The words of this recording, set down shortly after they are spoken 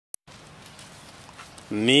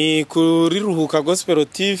Ni kuri Ruhuka Gospel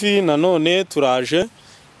TV nanone turaje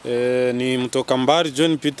ni Mutokambari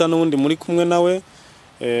John Peter n'undi muri kumwe nawe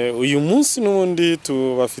uyu munsi n'undi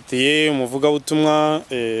tubafitiye umuvuga butumwa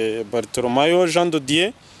Bartolomayo Jean de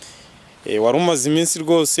Dieu warumaze iminsi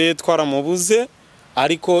rwose twaramubuze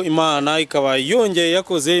ariko Imana ikaba yongeye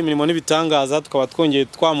yakoze imirimo n'ibitangaza tukaba twongeye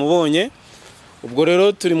twamubonye ubwo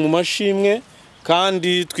rero turi mu mashimwe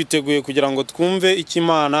kandi twiteguye kugira ngo twumve icyo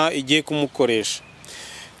Imana igiye kumukoresha.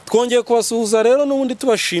 Twongeye kubasuhuza rero n'ubundi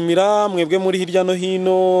tubashimira mwebwe muri hirya no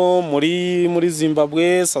hino muri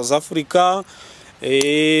Zimbabwe, South Africa,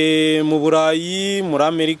 mu Burayi, muri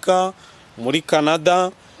Amerika, muri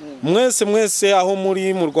Canada, mwese aho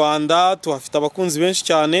muri mu Rwanda tuhafite abakunzi benshi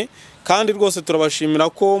cyane kandi rwose turabashimira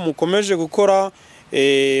ko mukomeje gukora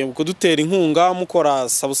kudutera inkunga, mukora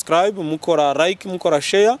subscribe, mukora like, mukora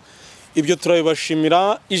share, ibyo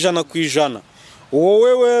turabibashimira 100%.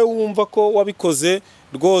 Wowe wumva ko wabikoze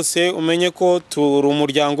rwose umenye ko turi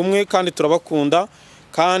umuryango umwe kandi turabakunda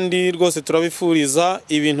kandi rwose turabifuriza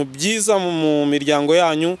ibintu byiza mu miryango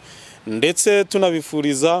yanyu ndetse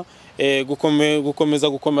tunabifuriza gukomeza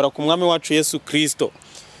gukomera ku mwami wacu Yesu Kristo.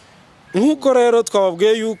 Nkuko rero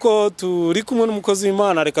twababwiye yuko turi kumwe n'umukozi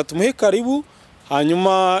w'Imana, reka tumuhe karibu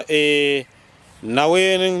hanyuma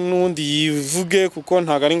nawe n'undi yivuge kuko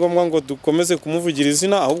ntago ari ngombwa ngo dukomeze kumuvugira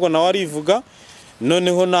izina ahubwo nawe arivuga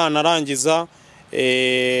noneho narangiza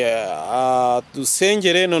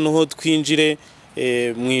dusengere noneho twinjire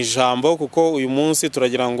mu ijambo kuko uyu munsi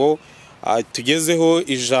turagira ngo tugezeho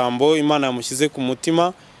ijambo Imana yamushyize ku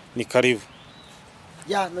mutima. Ni karibu.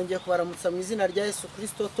 Nongeye kubaramutsa mu izina rya Yesu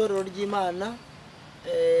Kristo, torero ry'Imana,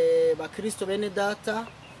 bakristo bene data,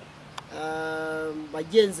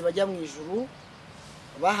 bagenzi bajya mu ijuru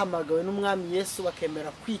bahamagawe n'umwami Yesu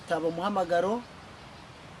bakemera kwitaba umuhamagaro.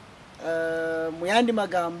 Mu yandi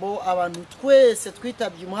magambo abantu twese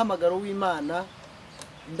twitabye umuhamagaro w'Imana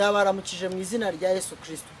ndabaramukije mu izina rya Yesu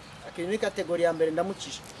Kristo. Akiri ni kategori ya mbere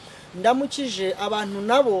ndamukije abantu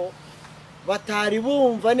nabo batari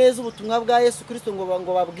bumva neza ubutumwa bwa Yesu Kristo ngo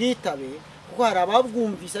babwitabe kuko hari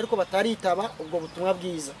ababwumvise ariko bataritaba ubwo butumwa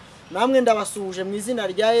bwiza. Namwe ndabasuhuje mu izina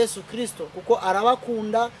rya Yesu Kristo kuko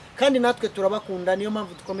arabakunda kandi natwe turabakunda, niyo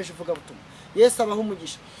mpamvu dukomeje uvuga butumwa. Yesu abaho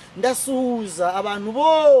umugisha. Ndasuhuza abantu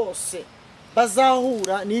bose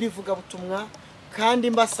bazahura n'irivuga butumwa kandi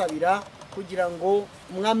mbasabira kugira ngo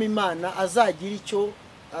umwami Imana azagira icyo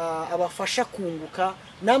abafasha kunguka.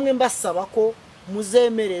 Namwe mbasaba ko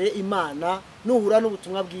muzemerere Imana nuhura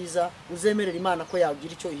n'ubutumwa bwiza, uzemerere Imana ko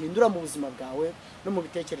yagira icyo ihindura mu buzima bwawe no mu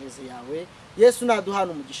bitekerezo yawe. Yesu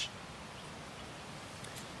naduhana umugisha.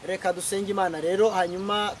 Reka dusenge Imana rero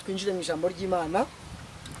hanyuma twinjire mu ijambo ry'Imana.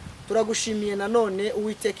 Turagushimiye nanone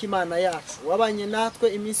Uwiteka Imana yacu wabanye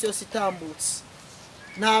natwe iminsi yose itambutse.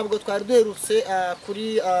 Ntabwo twari duherutse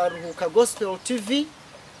kuri Ruhuka Gospel TV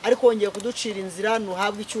ariko wongeye kuducira inzira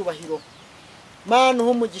nuhabwe icyubahiro. Mana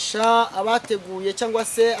umugisha abateguye cyangwa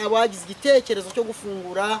se abagize igitekerezo cyo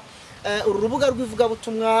gufungura urubuga rw'ivuga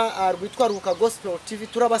butumwa rwitwa Ruhuka Gospel TV,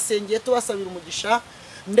 turabasengeye tubasabira umugisha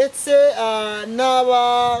ndetse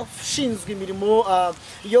n'abashinzwe imirimo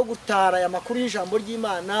yo gutara aya makuru y'ijambo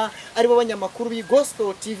ry'Imana aribo banyamakuru b'i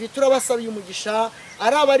Gospel TV, turabasabiye umugisha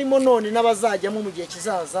ari abarimo none n'abazajyamo mu gihe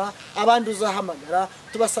kizaza abandi uzahamagara,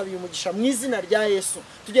 tubasabiye umugisha mu izina rya Yesu.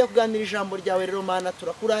 Tugiye kuganira ijambo ryawe rero Mana,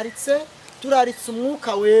 turaritse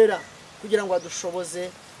umwuka wera kugira ngo adushoboze.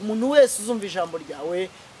 Umuntu wese uzumva ijambo ryawe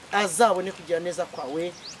azabone kugira neza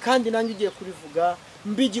kwawe kandi nanjye ugiye kurivuga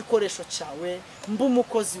mbi igikoresho cyawe, mbi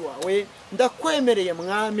umukozi wawe. Ndakwemereye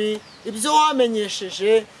mwami, ibyo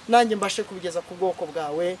wamenyesheje nanjye mbashe kubigeza ku bwoko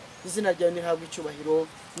bwawe. Izina ryawe nihabwe icyubahiro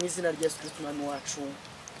mu izina rya Yesu Kristo umwami wacu.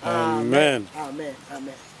 Amen. Amen.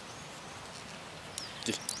 Amen.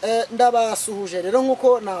 Ndabasuhuje rero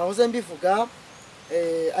nkuko nahoze mbivuga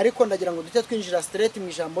ariko ndagira ngo dute twinjira straight mu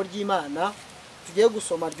ijambo ry'Imana tugiye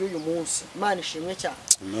gusoma ry'uyu munsi. Imana ishimwe cyane.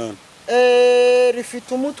 Amen.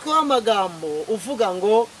 Rifite umutwe w'amagambo uvuga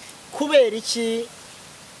ngo kubera iki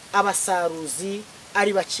abasaruzi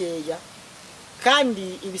ari bakeya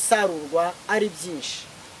kandi ibisarurwa ari byinshi.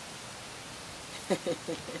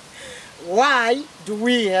 Why do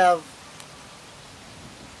we have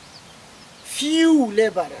few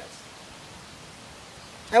laborers?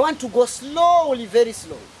 I want to go slowly, very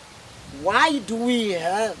slowly. Why do we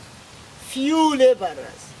have few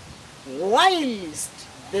laborers whilst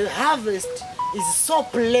the harvest is so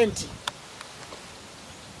plenty?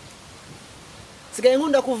 Sigaye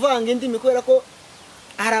nkunda kuvanga indimi kubera ko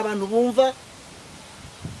hari abantu bumva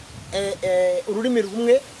ururimi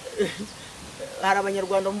rumwe, hari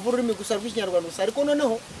abanyarwanda bumva ururimi gusa rw'ikinyarwanda gusa, ariko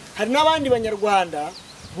noneho hari n'abandi banyarwanda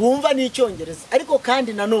bumva n'icyongereza ariko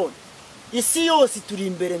kandi nanone isi yose turi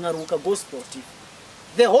imbere nka Ruhuka Gospel TV.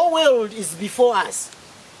 The whole world is before us.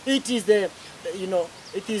 It is the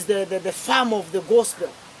it is the farm of the gospel.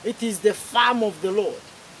 It is the farm of the Lord.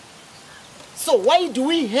 So why do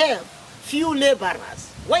we have few laborers?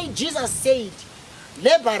 Why Jesus said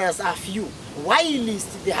laborers are few,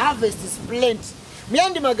 whilst the harvest is plenty?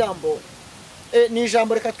 Myandi magambo ni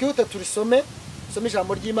ijambo reka twihute turisome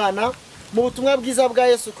ijambo ry'Imana mu butumwa bwiza bwa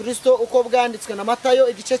Yesu Kristo uko bwanditswe na Matayo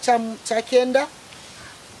igice cya 9.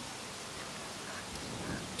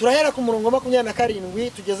 Turahera ku murongo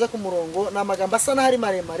 27 tugeze ku murongo n'amagambo asa n'ahari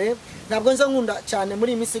maremare. Ntabwo nza nkunda cyane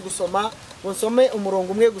muri iminsi gusoma ngo nsome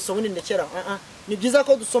umurongo umwe gusa ubundi ndekera. Ni byiza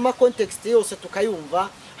ko dusoma context yose tukayumva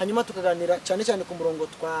hanyuma tukaganira cyane cyane ku murongo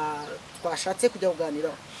twashatse kujya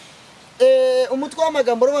kuganiraho. Umutwe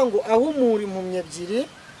w'amagambo ruvuga ngo ahumura impumyi ebyiri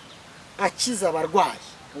akiza abarwayi.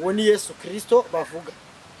 Uwo ni Yesu Kristo bavuga.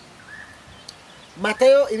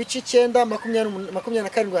 Matayo ibice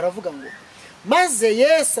 9:27 aravuga ngo maze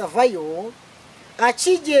Yesu avayo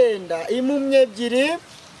akigenda impumyi ebyiri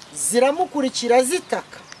ziramukurikira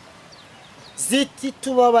zitaka ziti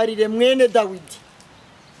tubabarire mwene Dawidi.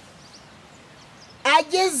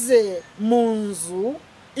 Ageze mu nzu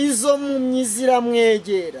izo mpumyi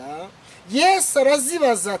ziramwegera Yesu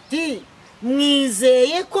arazibaza ati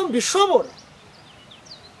mwizeye ko mbishobora?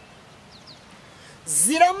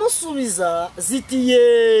 Ziramusubiza ziti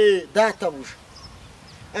ye databuja.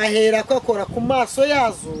 Ahera ko akora ku maso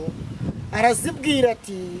yazo arazibwira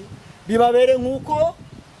ati bibabere nkuko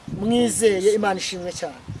mwizeye. Imana ishimwe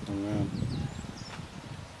cyane.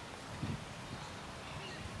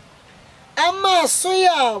 Amaso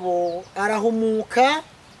yabo arahumuka.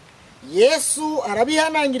 Yesu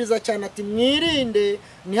arabihanangiriza cyane ati mwirinde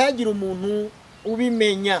ntihagire umuntu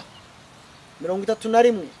ubimenya.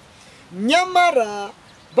 31 nyamara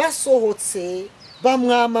basohotse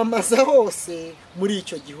bamwamamaza hose muri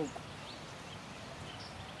icyo gihugu.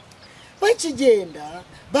 Bakigenda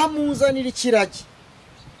bamuzanira ikiragi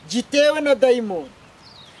gitewe na dayimoni.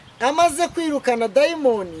 Amaze kwirukana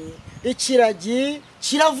dayimoni ikiragi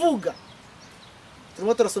kiravuga.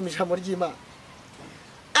 Turimo turasoma ijambo ry'Imana.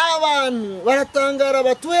 Abantu baratangara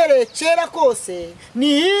batuhereye kera kose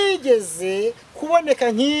ntihigeze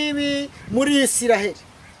kuboneka nk'ibi muri Isiraheli.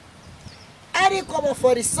 Ariko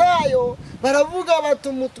abafarisayo baravuga bati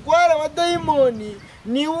umutware wa dayimoni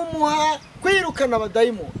ni umuha kwirukana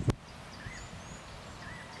abadayimoni.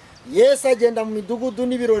 Yesu agenda mu midugudu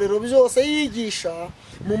n'ibirorero byose yigisha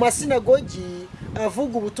mu masinagogi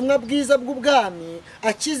avuga ubutumwa bwiza bw'ubwami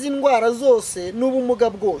akiza indwara zose n'ubumuga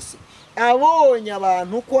bwose. Abonye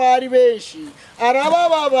abantu ko ari benshi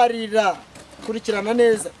arabababarira. Kurikirana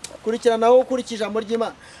neza, kurikiranaho ukurikije ijambo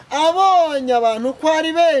ry'Imana. Abonye abantu ko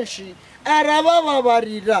ari benshi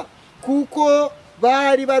arabababarira kuko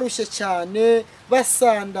bari barushye cyane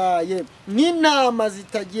basandaye nk'intama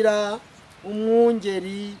zitagira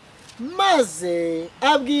umwungeri. Maze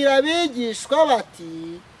abwira abigishwa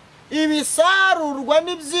bati ibisarurwa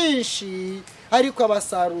ni byinshi ariko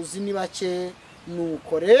abasaruzi ni bake.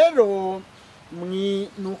 Nuko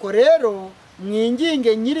rero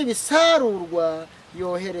mwinginge nyiri ibisarurwa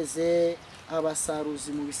yohereze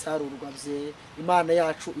abasaruzi mu bisarurwa bye. Imana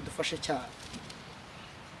yacu idufashe cyane.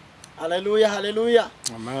 Haleluya, haleluya.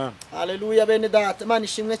 Amen. Haleluya bene data. Imana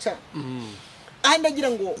ishimwe cyane.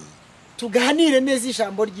 Ndagira ngo tuganire neza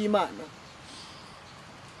ijambo ry'Imana.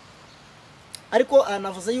 Ariko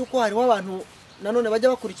anavuze yuko hariho abantu nanone bajya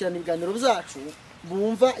bakurikirana ibiganiro byacu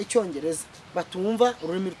bumva icyongereza batumva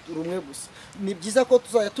ururimi rumwe gusa. Ni byiza ko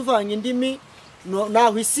tuzajya tuvanga indimi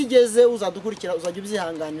naho isigeze uzadukurikira uzajya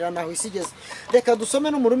ubyihanganira naho isigeze. Reka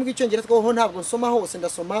dusome no mu rurimi rw'icyongereza ko ntabwo nsoma hose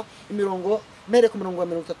ndasoma imirongo mere ku mirongo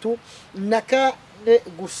 34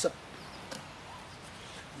 gusa.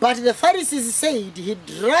 But the Pharisees said he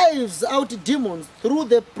drives out demons through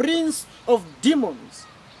the prince of demons.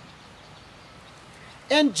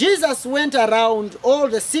 And Jesus went around all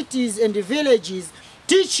the cities and the villages,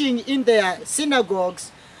 teaching in their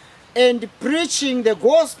synagogues and preaching the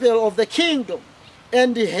gospel of the kingdom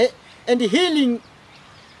and healing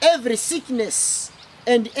every sickness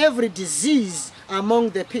and every disease among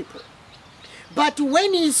the people. But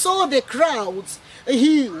when he saw the crowds,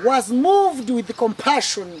 he was moved with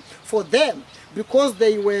compassion for them because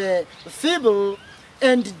they were feeble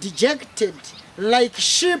and dejected, like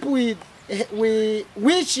sheep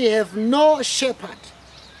which have no shepherd.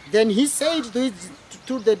 Then he said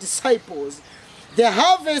to the disciples, the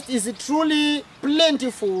harvest is truly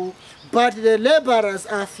plentiful, but the laborers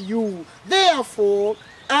are few. Therefore,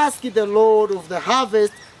 ask the Lord of the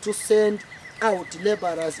harvest to send out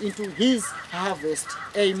laborers into his harvest.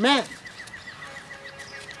 Amen.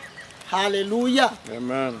 Hallelujah.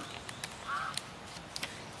 Amen.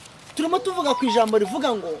 Turimo tuvuga ku ijambo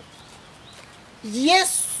rivuga ngo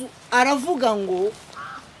Yesu aravuga ngo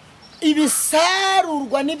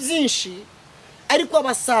ibisarurwa ni byinshi ariko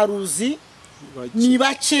abasaruzi ni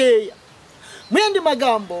bakeya. Mu yandi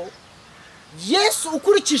magambo, Yesu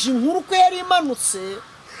ukurikije inkuru ko yari imanutse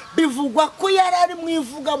bivugwa ko yari ari mu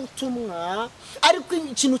ivugabutumwa, ariko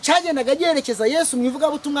ikintu cyagendaga giherekeza Yesu mu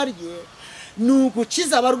ivugabutumwa rye ni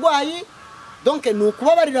ugukiza abarwayi, donc ni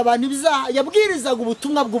ukubabarira abantu ibyaha. Yabwirizaga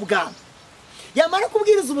ubutumwa bw'ubwami, yamara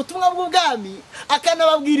kubwiriza ubutumwa bw'ubwami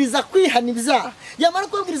akanababwiriza kwihana ibyaha, yamara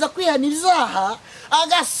kubabwiriza kwihana ibyaha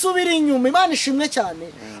agasubira inyuma, Imana ishimwe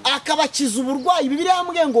cyane, akabakiza uburwayi. Bibiliya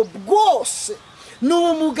yambwiye ngo bwose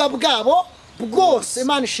n'ubumuga bwabo bwose,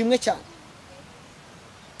 Imana ishimwe cyane.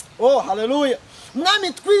 Oh haleluya.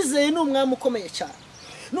 Umwami twizeye ni umwami ukomeye cyane.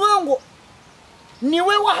 Nuvuga ngo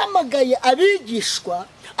niwe wahamagaye abigishwa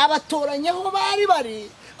abatoranyaho bari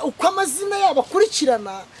uko amazina yabo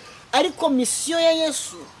akurikirana, ariko misiyo ya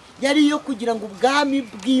Yesu yari iyo kugira ngo ubwami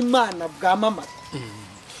bw'Imana bwamamare.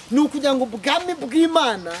 Ni ukugira ngo ubwami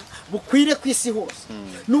bw'Imana bukwire ku isi hose.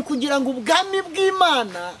 Ni ukugira ngo ubwami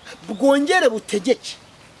bw'Imana bwongere butegeke.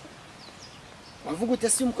 Bavuga ute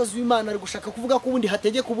si umukozi w'Imana ari gushaka kuvuga ko ubundi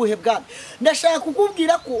hategeka ubuhe bwami? Ndashaka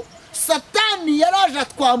kukubwira ko Satani yaraje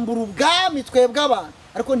atwambura ubwami twebwe abantu,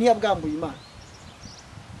 ariko ntiyabwambuye Imana.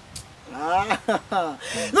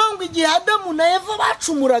 Nubwo igihe Adamu na Eva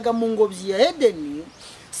bacumuraga mu ngobyi ya Edeni,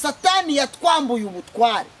 Satani yatwambuye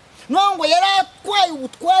ubutware. Nubwo yari atwaye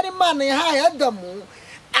ubutware Imana yahaye Adamu,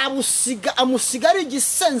 amusiga ari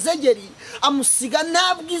igisenzegeri, amusiga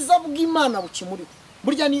nta bwiza bw'Imana bukimuriho.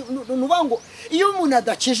 Burya nuvuga ngo iyo umuntu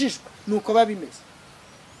adakijijwe nuko babimeze.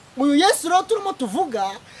 Uyu Yesu rero turimo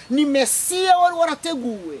tuvuga ni Mesiya wari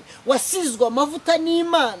warateguwe, wasizwe amavuta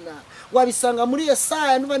n'Imana. Wabisanga muri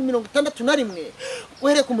Yesaya 61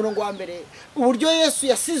 uhereye ku murongo wa mbere, uburyo Yesu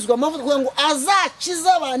yasizwe amavuta kugira ngo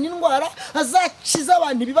azakiza abantu indwara, azakiza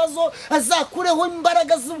abantu ibibazo, azakureho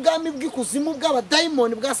imbaraga z'ubwami bw'ikuzimu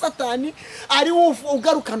bw'abadayimoni bwa Satani, ari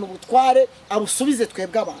ugarukana ubutware abusubize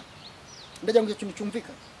twebwe abantu. Ndagira ngo ikintu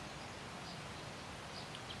cyumvikana.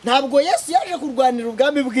 Ntabwo Yesu yaje kurwanira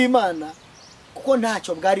ubwami bw'Imana kuko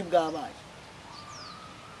ntacyo bwari bwabaye.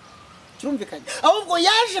 Cyumvikanye. Ahubwo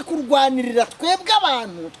yaje kurwanirira twebwe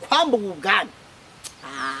abantu twambuwe ubwami.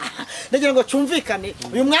 Ndagira ngo cyumvikane,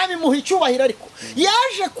 uyu mwami muha icyubahiro, ariko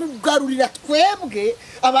yaje kugarurira twebwe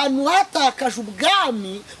abantu hatakaje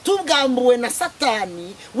ubwami, tubwambuwe na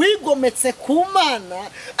Satani wigometse ku Mana,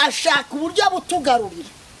 ashaka uburyo butugarurira.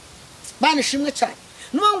 Bana ishimwe cyane.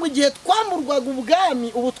 Nubwo igihe twamburwaga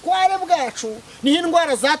ubwami, ubutware bwacu niho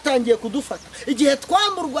indwara zatangiye kudufata. Igihe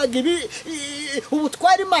twamburwaga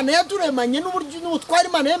ubutware Imana yaduremanye n'ubutware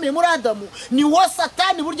Imana yemeye muri Adamu, ni wo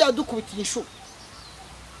Satani burya yadukubitiye inshuro.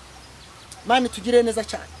 Imana tugire neza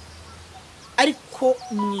cyane. Ariko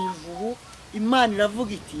mw'ijuru Imana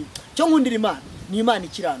iravuga iti, cyo nkundira Imana ni Imana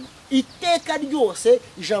ikirano. Iteka ryose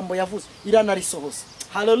ijambo yavuze iranarisohoza.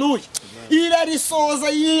 Haleluya. Irarisohoza,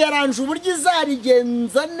 yiyaranje uburyo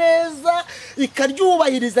izarigenza neza,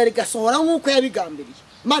 ikaryubahiriza rigasohora nk'uko yabigambiriye.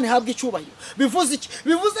 Imana ihabwa icyubahiro. Bivuze iki?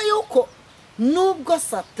 Bivuze yuko nubwo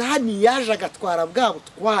Satani yaje agatwara bwa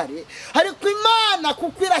butware, ariko Imana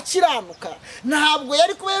kuko irakiranuka ntabwo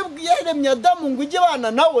yari yaremye Adamu ngo ijye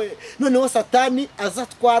bana nawe, noneho Satani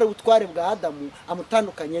azatwara ubutware bwa Adamu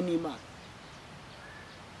amutandukanye n'Imana.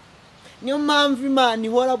 Niyo mpamvu Imana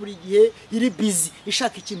ihora buri gihe iri busy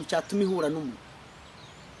ishaka ikintu cyatuma ihura n'umuntu.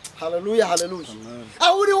 Haleluya, haleluya.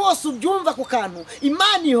 Aho uri hose ubyumva ku kantu,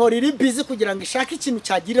 Imana ihora iri busy kugira ngo ishake ikintu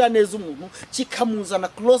cyagirira neza umuntu kikamuzana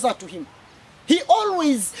closer to him. He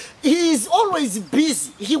is always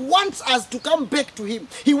busy. He wants us to come back to him.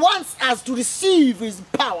 He wants us to receive his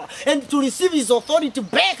power and to receive his authority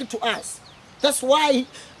back to us. That's why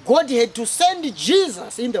God had to send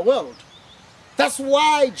Jesus in the world. That's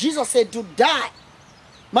why Jesus had to die.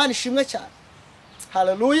 Man ishimwe cyane.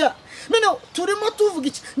 Hallelujah. None turimo tuvuga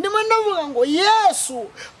iki? Ndimo ndavuga ngo Yesu,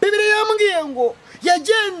 Bibiliya yambwiye ngo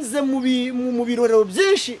yagenze mu birorero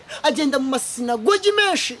byinshi, agenda mu masinagogi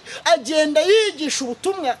menshi, agenda yigisha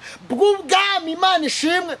ubutumwa bw'ubwami. Imana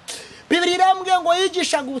ishimwe. Bibiliya yambwiye ngo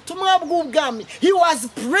yigishaga ubutumwa bw'ubwami. He was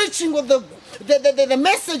preaching of the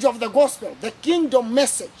message of the gospel, the kingdom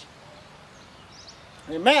message.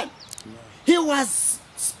 Amen. He was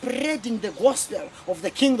spreading the gospel of the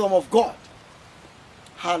kingdom of God.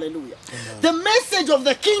 Hallelujah. Amen. The message of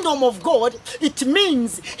the kingdom of God, it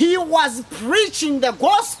means he was preaching the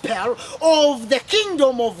gospel of the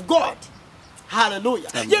kingdom of God. haleluya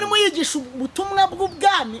yarimo yigisha ubutumwa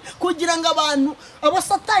bw'ubwami kugira ngo abantu abo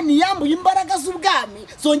satani yambuye imbaraga z'ubwami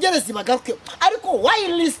zongere zibagaruke ariko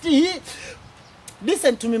whilst he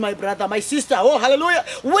listen to me my brother my sister oh hallelujah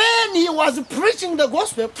when he was preaching the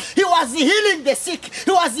gospel he was healing the sick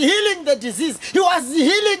he was healing the disease he was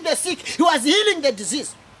healing the sick he was healing the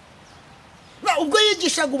disease ubwo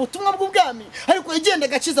yigishaga ubutumwa bw'ubwami ariko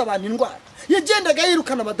yagendaga akiza abantu indwara yagendaga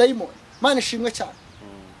yirukana abadayimoni Mana ishimwe cyane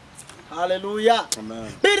haleluya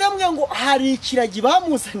biramwe ngo hari ikiragi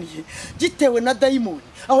bamuzaniye gitewe na dayimoni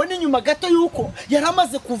aho ni nyuma gato yuko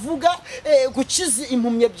yaramaze kuvuga gukiza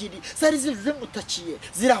impumye ebyiri zari zimutakiye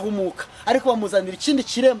zirahumuka ariko bamuzanira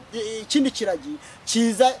ikindi kiragi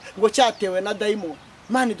kiza ngo cyatewe na dayimoni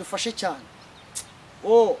Mana idufashe cyane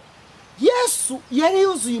Yesu yari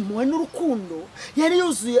yuzuye impuhwe n'urukundo yari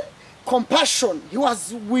yuzuye compassion he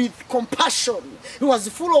was with compassion he was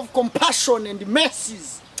full of compassion and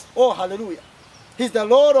mercies oh hallelujah he's the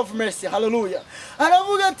Lord of mercy hallelujah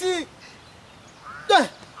aravuga ati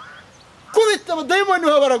kubita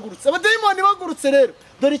abadayimoni bagurutse rero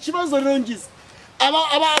dore ikibazo rero ngize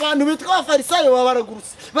abantu bitwa abafarisayo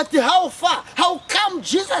baragurutse bati how far how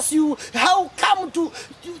come to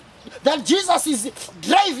that Jesus is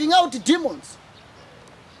driving out demons.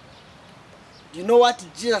 Do you know what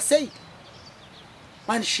Jesus said?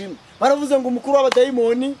 Mana shimwe baravuze ngo umukuru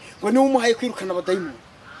w'abadayimoni ngo ni umuhaye kwirukana abadayimoni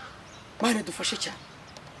Mana dufashe cyane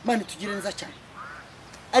Mana tugire neza cyane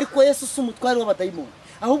ariko Yesu si umutware w'abadayimoni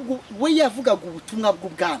ahubwo we yavugaga ubutumwa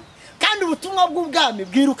bw'ubwami kandi ubutumwa bw'ubwami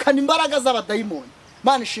bwirukana imbaraga z'abadayimoni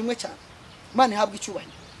Mana shimwe cyane Mana ihabwe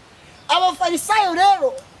icyubahiro abafarisayo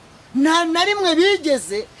rero nta na rimwe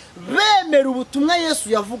bigeze bemera ubutumwa Yesu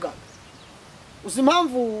yavugaga uzi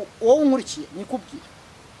impamvu wowe unkurikiye nikubwira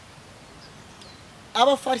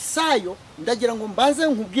abafarisayo ndagira ngo mbanze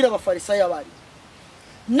nkubwire abafarisayo abari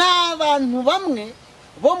n'abantu bamwe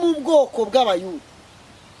bo mu bwoko bw'abayuda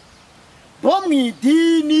bo mu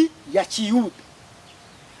idini ya kiyuda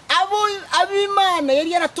ab'Imana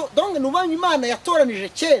yari donc n'ubanye Imana yatoranije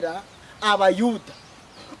kera abayuda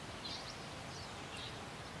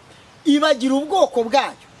ibagira ubwoko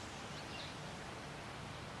bwayo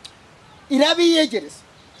irabiyegereza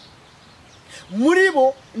muri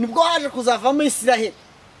bo nibwo haje kuzavamo Isiraheli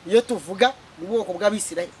iyo tuvuga ubwoko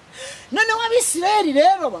bw'Abisiraheli none w'Abisiraheli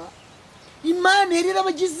rero Imana yari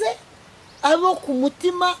irabagize abo ku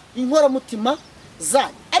mutima inkora mutima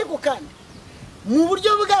zanyu ariko kandi mu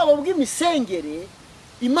buryo bwabo bw'imisengere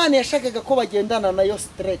Imana yashakaga ko bagendana nayo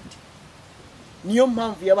straight niyo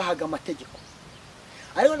mpamvu yabahaga amategeko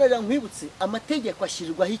ariko ndagira nkwibutse amategeko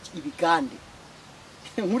ashirirwaho ibigande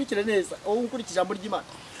nkurikire neza wowe unkurikije ijambo ry'Imana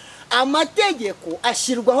amategeko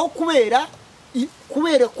ashyirwaho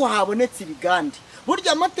kubera ko habonetse ibigande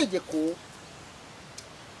burya amategeko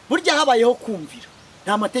burya habayeho kumvira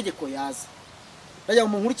nta mategeko yaza ndagira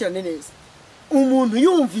ngo nkurikirane neza umuntu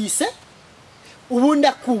yumvise ubundi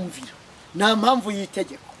akumvira nta mpamvu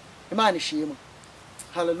y'itegeko Imana ishimwe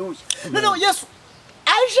haleluya none Yesu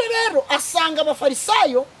aje rero asanga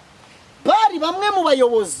abafarisayo bari bamwe mu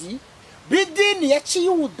bayobozi b'idini ya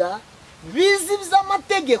kiyuda bizi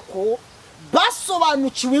iby'amategeko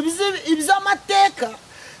basobanukiwe iby'amateka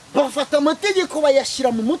bafata amategeko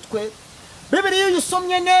bayashyira mu mutwe Bibiliya iyo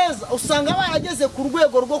usomye neza usanga barageze ku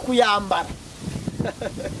rwego rwo kuyambara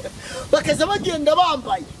bakaza bagenda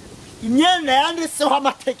bambaye imyenda yanditseho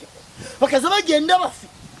amategeko bakaza bagenda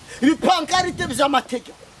bafite ibipankarite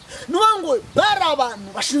by'amategeko nubango bari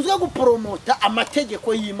abantu bashinzwe gupromota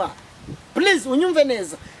amategeko y'Imana please unyumve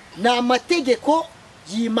neza na amategeko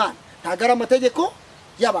y'Imana ntagara amategeko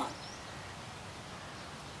y'abantu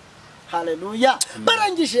haleluya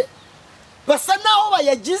barangije basa naho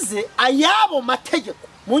bayagize ayabo mategeko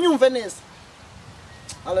munyumve neza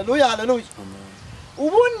haleluya haleluya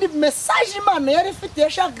ubundi message Imana yari ifite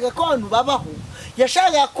yashakaga ko abantu babaho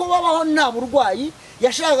yashakaga ko babaho nta burwayi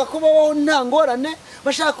yashakaga ko babaho nta ngorane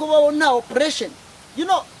bashaka ko babaho nta oppression you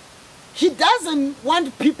know he doesn't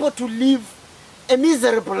want people to live a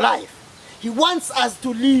miserable life he wants us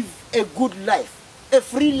to live a good life a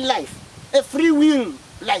free will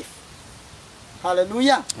life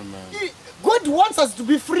hallelujah amen God wants us to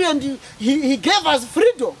be free and he gave us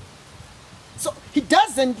freedom so he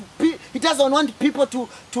doesn't want people to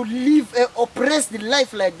live a oppressed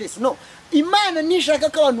life like this no Imana nishaka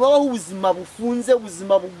ko abantu babaho ubuzima bufunze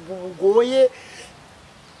ubuzima bugoye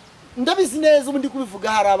ndabizi neza ubundi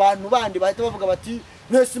kubivuga hari abantu bandi bahita bavuga bati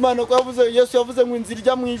nese Imana ko yavuze Yesu yavuze ngo inzira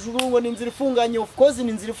ijya mu ijuru ngo ni inzira ifunganye of course ni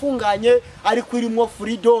inzira ifunganye ariko irimo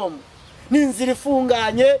freedom ni inzira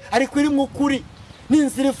ifunganye ariko irimo ukuri ni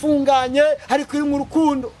inzira ifunganye ariko irimo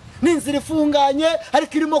urukundo ni inzira ifunganye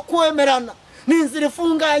ariko irimo kwemerana ni inzira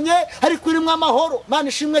ifunganye ariko irimo amahoro. Imana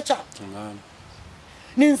ishimwe cyane.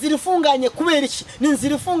 Ni inzira ifunganye kubera iki? Ni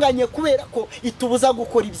inzira ifunganye kubera ko itubuza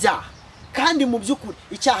gukora ibyaha, kandi mu by'ukuri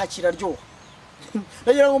icyaha kiraryoha.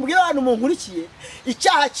 Ndagira ngo mbwire abantu munkurikiye,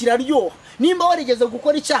 icyaha kiraryoha. Nimba warigeze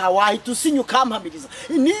gukora icyaha wahita usinya ukampamiriza.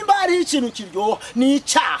 Nimba ari ikintu kiryoha ni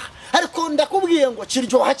icyaha, ariko ndakubwiye ngo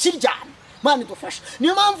kiryoha kiryana. Imana idufasha.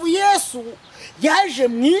 Niyo mpamvu Yesu yaje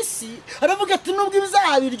mu isi aravuga ati nubwo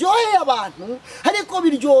ibyaha biryoheye abantu, ariko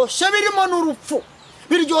biryoshye birimo n'urupfu,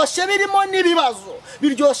 biryoshye birimo n'ibibazo,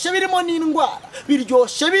 biryoshye birimo n'indwara,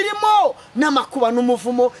 biryoshye birimo n'amakuba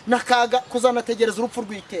n'umuvumo n'akaga kuzanategereza urupfu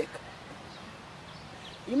rw'iteka.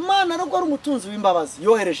 Imana nubwo ari umutunzi w'imbabazi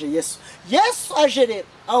yohereje Yesu. Yesu aje rero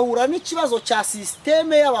ahura n'ikibazo cya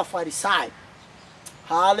systeme y'abafarisayo.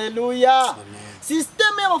 Haleluya.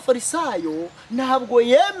 Systeme y'abafarisayo ntabwo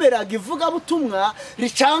yemeraga ivugabutumwa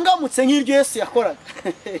ricangamutse nk'iryo Yesu yakoraga.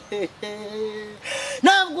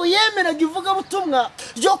 Ntabwo yemeraga ivugabutumwa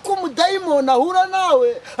ryo ko umudayimoni ahura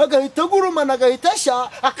nawe agahita agurumana agahita ashya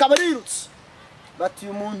akaba arirutse. Bati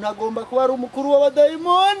uyu muntu agomba kuba ari umukuru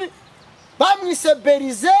w'abadayimoni. Bamwise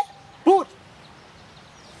Berize Buri.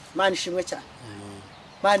 Imana ishimwe cyane.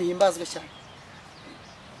 Imana ihimbazwe cyane.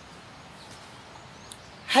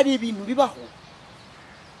 Hari ibintu bibaho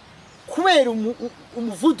kubera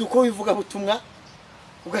umuvuduko w'ivugabutumwa,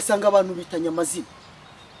 ugasanga abantu bitanye amazina.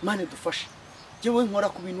 Imana idufashe. Jewe nkora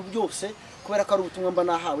ku bintu byose kubera ko ari ubutumwa mba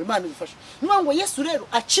nahawe. Imana idufashe. Niyo ngo Yesu rero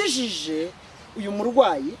akijije uyu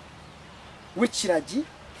murwayi w'ikiragi,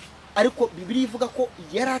 ariko Bibiliya ivuga ko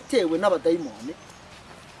yaratewe n'abadayimoni.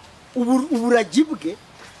 Uburagi bwe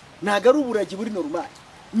ntago ari uburagi buri normal,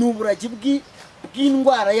 ni uburagi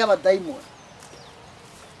bw'indwara y'abadayimoni.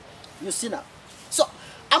 You see now? So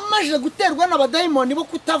amaje guterwa n'abadayimoni bo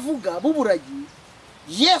kutavuga b'uburagi,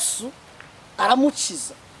 Yesu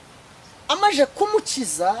aramukiza. Amaje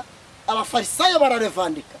kumukiza, abafarisayo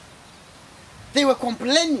bararevandika. They were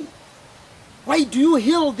complaining, why do you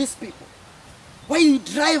heal these people? Why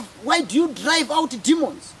do you drive out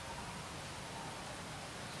demons?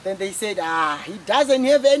 Then they said, he doesn't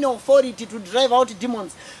have any authority to drive out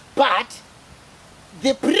demons, but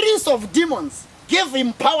the prince of demons gave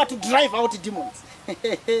him power to drive out demons.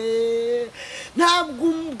 Ntabwo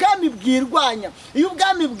ubwami bwirwanya. Iyo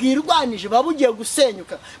ubwami bwirwanije babugiye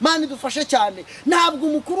gusenyuka. Imana idufashe cyane. Ntabwo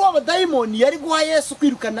umukuru w'abadayimoni yari guha Yesu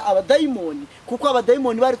kwirukana abadayimoni, kuko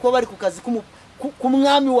abadayimoni bari kuba bari ku kazi ku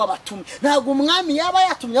mwami w'abatumye. Ntabwo umwami yaba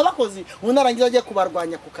yatumye abakozi unarangiza agiye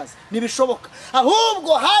kubarwanya ku kazi, nibishoboka.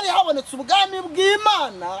 Ahubwo hari habonetse ubwami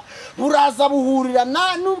bw'Imana buraza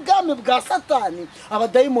buhurirana n'ubwami bwa Satani.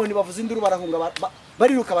 Abadayimoni bavuza induru barahunga,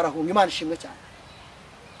 bariruka barahunga. Imana ishimwe cyane.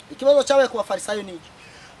 Ikibazo cyabaye ku bafarisayo ni iki?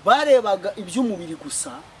 Barebaga iby'umubiri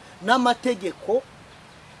gusa n'amategeko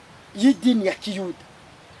y'idini ya Kiyuda,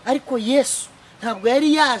 ariko Yesu ntabwo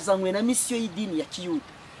yari yazanywe na misiyo y'idini ya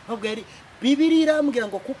Kiyuda. Ntabwo yari. Bibiliya irambwira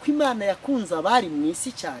ngo kuko Imana yakunze abari mu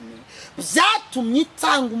isi cyane, byatumye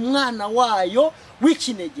itanga umwana wayo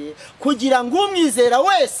w'ikinege, kugira ngo umwizera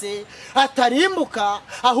wese atarimbuka,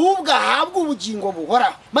 ahubwo ahabwe ubugingo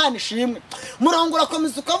buhoraho. Imana ishimwe. Murongo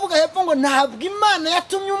urakomeza ukavuga hepfo ngo ntabwo Imana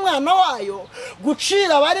yatumye umwana wayo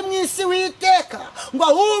gucira abari mu isi w'iteka, ngo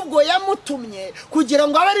ahubwo yamutumye kugira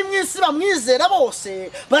ngo abari mu isi bamwizera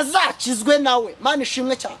bose bazakizwe nawe. Imana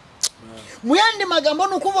ishimwe cyane. Mu yandi magambo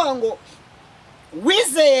ni ukuvuga ngo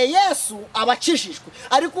wizeye Yesu abakijijwe,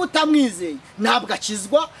 ariko utamwizeye ntabwo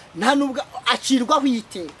akizwa, nta nubwo acirwaho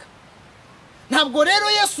iteka. Ntabwo rero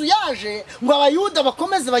Yesu yaje ngo abayuda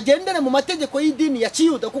bakomeze bagendere mu mategeko y'idini ya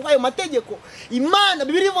Kiyuda, kuko ayo mategeko Imana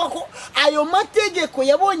Bibiliya ivuga ko ayo mategeko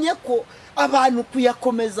yabonye ko abantu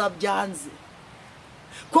kuyakomeza byanze,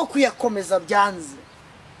 ko kuyakomeza byanze.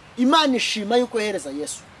 Imana ishima yuko yohereza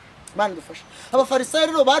Yesu. Imana idufashe. Abafarisayo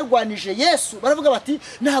rero barwanije Yesu, baravuga bati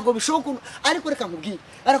ntago bishoboka. Ariko reka nkubwire,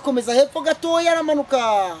 arakomeza hepfo gatoya aramanuka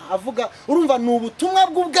avuga, urumva ni ubutumwa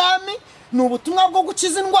bw'ubwami, ni ubutumwa bwo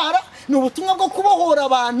gukiza indwara, ni ubutumwa bwo kubohora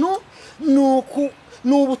abantu,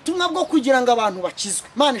 ni ubutumwa bwo kugira ngo abantu bakizwe.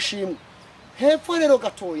 Imana ishimwe. Hepfo rero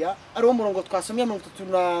gatoya ari wo murongo twasomye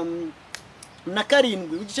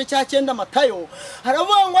 37 igice cya 9 Matayo,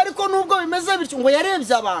 haravuga ngo ariko nubwo bimeze bityo ngo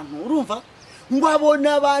yarebye abantu, urumva, ngo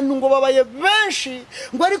abona abantu ngo babaye benshi,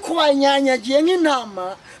 ngo ari kubanyanyagiye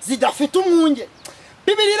nk'intama zidafite umwunge.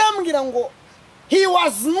 Bibiliya irambwira ngo he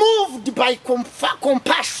was moved by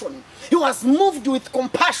compassion, he was moved with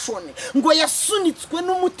compassion, ngo yasunitswe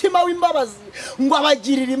n'umutima w'imbabazi, ngo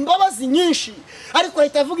abagirira imbabazi nyinshi. Ariko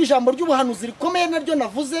ahita avuga ijambo ry'ubuhanuzi rikomeye naryo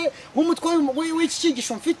navuze nk'umutwe w'iki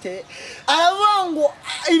cyigisho mfite, aravuga ngo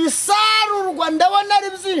ibisarurwa ndabona ari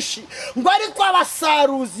byinshi, ngo ariko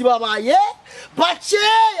abasaruzi babaye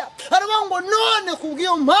bakeya. Aravuga ngo none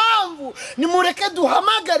kubw'iyo mpamvu nimureke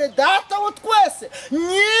duhamagare data wo twese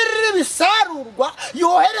nyiri ibisarurwa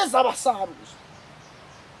yohereza abasaruzi.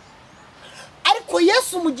 Ariko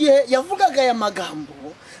Yesu mu gihe yavugaga aya magambo,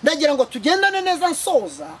 ndagira ngo tugendane neza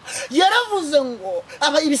nsoza, yaravuze ngo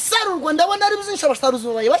ibisarurwa ndabona ari byinshi, abasaruzi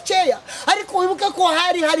babaye bakeya. Ariko wibuke ko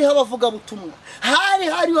hariho abavuga butumwa,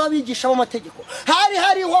 hariho abigisha b'amategeko,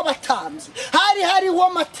 hariho abatambyi, hariho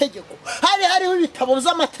amategeko, hariho ibitabo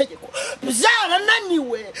by'amategeko,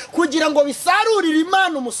 byarananiwe kugira ngo bisarurire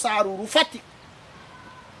Imana umusaruro ufatika.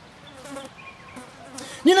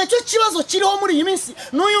 Ni nacyo kibazo kiriho muri iyi minsi.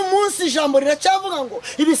 N'uyu munsi ijambo riracyavuga ngo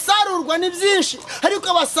ibisarurwa ni byinshi, ariko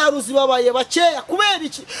abasaruzi babaye bakeya. Kubera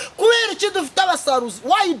iki dufite abasaruzi?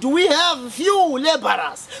 Why do we have few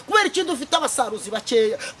laborers? Kubera iki dufite abasaruzi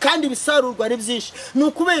bakeya kandi ibisarurwa ari byinshi? Ni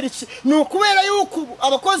ukubera iki? Ni ukubera yuko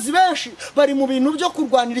abakozi benshi bari mu bintu byo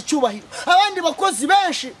kurwanira icyubahiro, abandi bakozi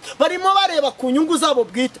benshi barimo bareba ku nyungu zabo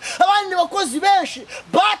bwite, abandi bakozi benshi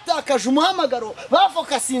batakaje umuhamagaro,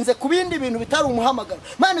 bafokasinze ku bindi bintu bitari umuhamagaro.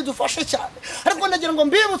 Mana dufashe cyane. Ariko ndagira ngo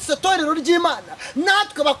mbibutse torero ry'Imana,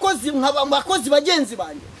 natwe bakozi bagenzi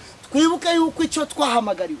banjye, twibuke yuko icyo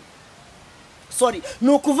twahamagariwe ni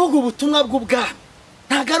ukuvuga ubutumwa bw'ubwami.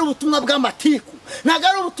 Ntago ari ubutumwa bw'amatiku, ntago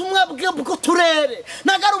ari ubutumwa bw'uturere,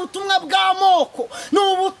 ntago ari ubutumwa bw'amoko, ni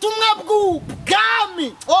ubutumwa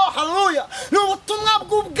bw'ubwami. Oh haleluya! Ni ubutumwa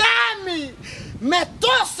bw'ubwami.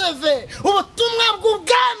 Metoseve, ubutumwa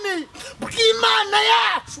bw'ubwami bw'Imana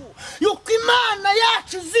yacu, yuko Imana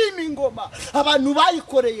yacu zima ingoma, abantu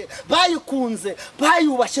bayikoreye, bayikunze,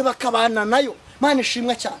 bayubashye, bakabana nayo. Imana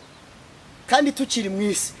ishimwe cyane. Kandi tukiri mu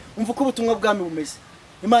isi, umva uko ubutumwa bw'ubwami bumeze.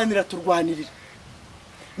 Imana iraturwanirira,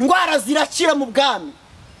 indwara zirakira mu bwami,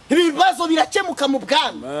 ibibazo birakemuka mu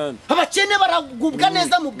bwami, abakene baragubwa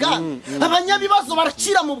neza mu bwami, abanyabibazo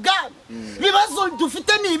barakira mu bwami. Ibibazo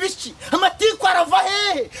dufite ni ibiki? Amatiku arava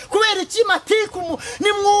hehe? Kubera iki matiku?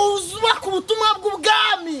 Ni mwuzuba ku butumwa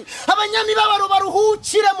bw'ubwami. Abanyamibabaro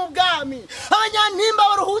baruhukire mu bwami, abanyantimba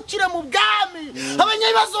baruhukire mu bwami,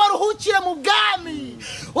 abanyabibazo baruhukire mu bwami.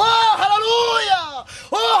 Oh haleluya!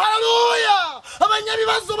 Oh haleluya!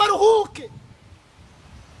 Abanyabibazo baruhuke.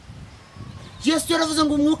 Yesu yaravuze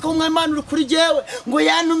ngo umwuka w'Imana uri kuri jyewe, ngo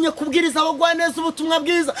yantumye kubwiriza abagwaneza ubutumwa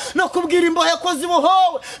bwiza, no kubwira imbohe ko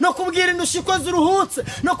zibohowe, no kubwira indushyi ko ziruhutse,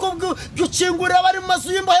 no gukingurira abari mu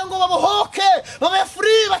mazu y'imbohe ngo babohoke, babe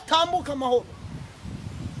free, batambuka amahoro.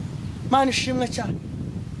 Mana ishimwe cyane.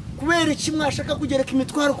 Kubera iki mwashaka kugereka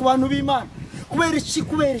imitwaro ku bantu b'Imana?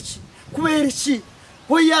 Kubera iki?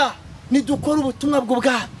 Oya, nidukora ubutumwa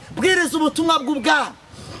bw'ubwami, bwiriza ubutumwa bw'ubwami.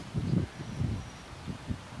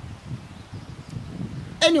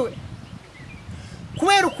 Anyway,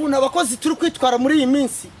 kubera ukuntu abakozi turi kwitwara muri iyi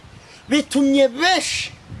minsi, bitumye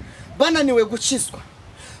benshi bananiwe gukizwa.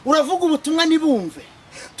 Uravuga ubutumwa ntibumve,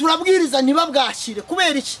 turabwiriza ntibabwakire.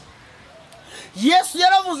 Kubera iki? Yesu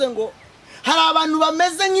yaravuze ngo hari abantu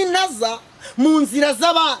bameze nk'intaza mu nzira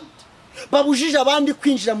z'abandi, babujije abandi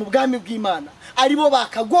kwinjira mu bwami bw'Imana, aribo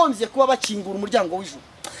bakagombye kuba bakingura umuryango w'ijuru.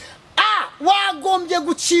 Wagombye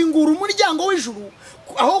gukingura umuryango w'ijuru,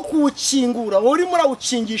 aho kuwukingura uri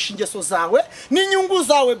murawukingisha ingeso zawe n'inyungu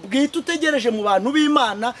zawe bwite utegereje mu bantu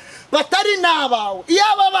b'Imana batari nabawe.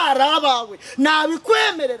 Iyaba barabawe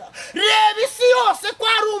nabikwemerera. Reba isi yose ko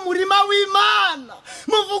ari umurima w'Imana.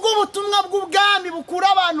 Muvuga ubutumwa bw'ubwami bukura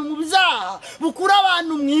abantu mu byaha, bukura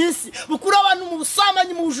abantu mu isi, bukura abantu mu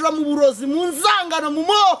busambanyi, mu bujura, mu burozi, mu nzangano, mu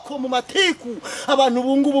moko, mu matiku. Abantu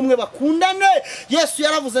bungu bumwe bakundane. Yesu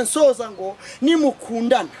yaravuze nsoza ngo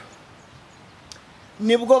nimukundana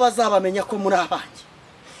nibwo bazabamenya ko muri abanjye.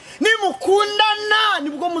 Nimukundana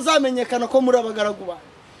nibwo muzamenyekana ko muri abagaragu banjye.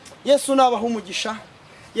 Yesu nabaha umugisha,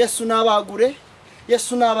 Yesu nabagure,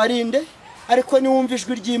 Yesu nabarinde. Ariko niwumva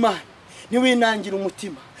ijwi ry'Imana, niwinangira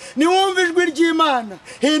umutima, niwumva ijwi ry'Imana,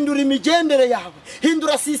 hindura imigendere yawe,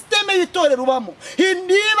 hindura systeme y'itorero ubamo,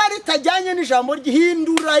 niba ritajyanye n'ijambo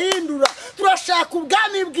hindura. Turashaka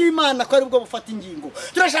ubwami bw'Imana ko aribwo bufata ingingo,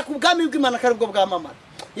 turashaka ubwami bw'Imana ko aribwo bwamamara.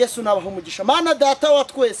 Yesu nabaha umugisha. Mana data wa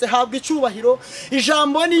twese, habwa icyubahiro.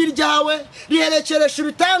 Ijambo ni iryawe, riherekeresha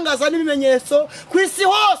ibitangaza n'ibimenyetso ku isi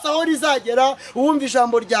hose aho rizagera. Uwumva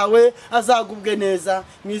ijambo ryawe azagubwe neza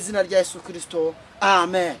mu izina rya Yesu Kristo.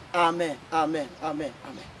 Amen, amen, amen, amen,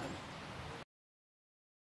 amen.